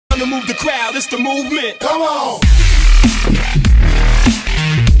to move the crowd, it's the movement. Come on!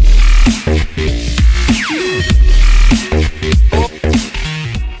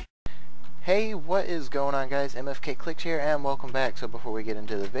 Hey, what is going on, guys? MFK Clicks here, and welcome back. So before we get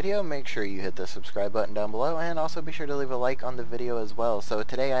into the video, make sure you hit the subscribe button down below, and also be sure to leave a like on the video as well. So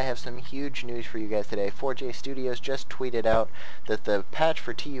today I have some huge news for you guys today. 4J Studios just tweeted out that the patch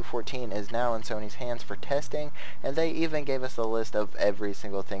for TU14 is now in Sony's hands for testing, and they even gave us a list of every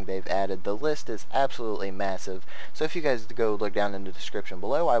single thing they've added. The list is absolutely massive, so if you guys go look down in the description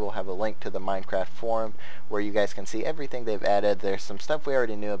below, I will have a link to the Minecraft forum where you guys can see everything they've added. There's some stuff we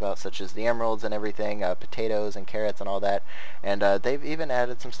already knew about, such as the emeralds and everything, potatoes and carrots and all that, and they've even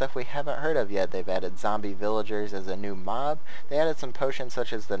added some stuff we haven't heard of yet. They've added zombie villagers as a new mob. They added some potions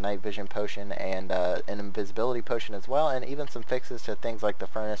such as the night vision potion and an invisibility potion as well, and even some fixes to things like the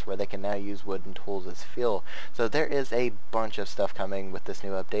furnace where they can now use wooden tools as fuel. So there is a bunch of stuff coming with this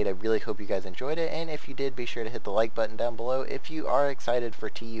new update. I really hope you guys enjoyed it, and if you did, be sure to hit the like button down below if you are excited for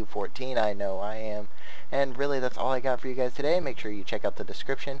TU14. I know I am. And really, that's all I got for you guys today. Make sure you check out the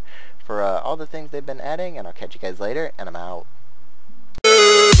description for all the things they've been adding, and I'll catch you guys later, and I'm out.